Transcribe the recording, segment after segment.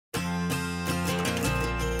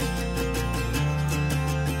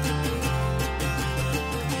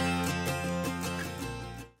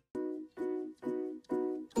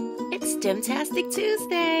STEMtastic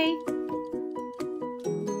Tuesday.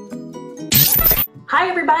 Hi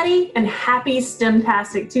everybody, and happy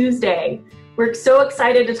STEMtastic Tuesday. We're so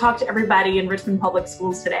excited to talk to everybody in Richmond Public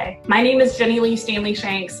Schools today. My name is Jenny Lee Stanley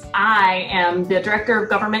Shanks. I am the Director of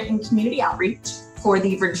Government and Community Outreach for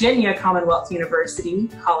the Virginia Commonwealth University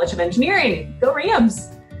College of Engineering. Go Rams!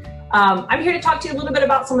 I'm here to talk to you a little bit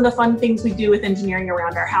about some of the fun things we do with engineering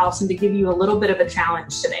around our house and to give you a little bit of a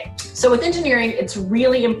challenge today. So with engineering, it's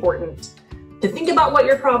really important to think about what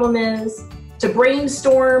your problem is, to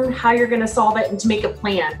brainstorm how you're going to solve it, and to make a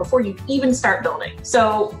plan before you even start building.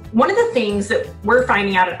 So one of the things that we're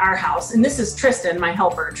finding out at our house, and this is Tristan, my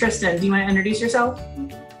helper. Tristan, do you want to introduce yourself? You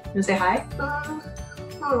want to say hi?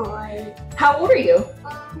 Hi. How old are you?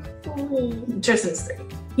 3. Tristan's 3.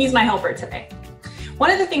 He's my helper today. One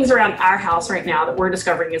of the things around our house right now that we're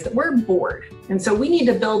discovering is that we're bored. And so we need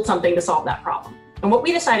to build something to solve that problem. And what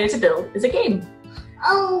we decided to build is a game.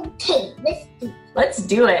 Okay, Let's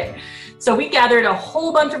do it. So we gathered a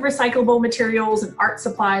whole bunch of recyclable materials and art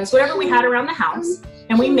supplies, whatever we had around the house,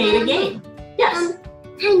 and we made a game. Yes.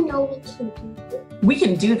 I know we can do this. We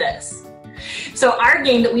can do this. So our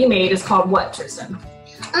game that we made is called what, Tristan?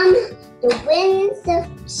 The Winds of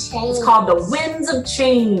Change. It's called the Winds of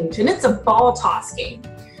Change, and it's a ball toss game.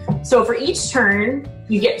 So for each turn,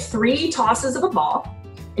 you get 3 tosses of a ball,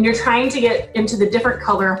 and you're trying to get into the different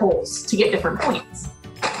color holes to get different points.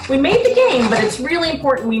 We made the game, but it's really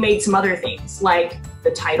important we made some other things, like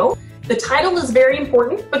the title. The title is very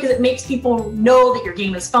important because it makes people know that your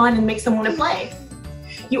game is fun and makes them want to play.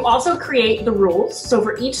 You also create the rules. So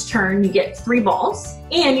for each turn, you get 3 balls,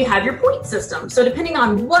 and you have your point system. So depending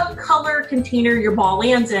on what color container your ball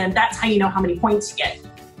lands in, that's how you know how many points you get.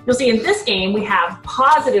 You'll see in this game, we have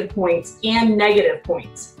positive points and negative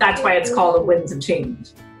points. That's why it's called the Winds of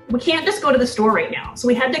Change. We can't just go to the store right now. So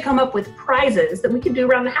we had to come up with prizes that we could do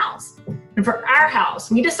around the house. And for our house,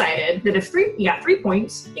 we decided that if you got 3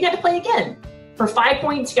 points, you got to play again. For 5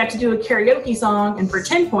 points, you got to do a karaoke song. And for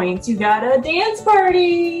 10 points, you got a dance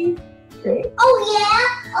party. Great. Oh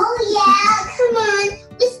yeah, come on,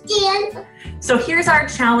 let's dance. So here's our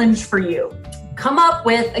challenge for you. Come up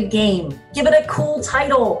with a game. Give it a cool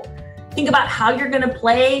title. Think about how you're gonna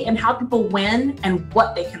play and how people win and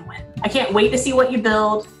what they can win. I can't wait to see what you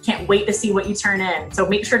build. Can't wait to see what you turn in. So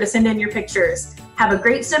make sure to send in your pictures. Have a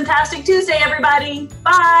great STEMtastic Tuesday, everybody.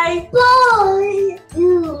 Bye. Bye.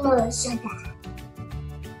 You must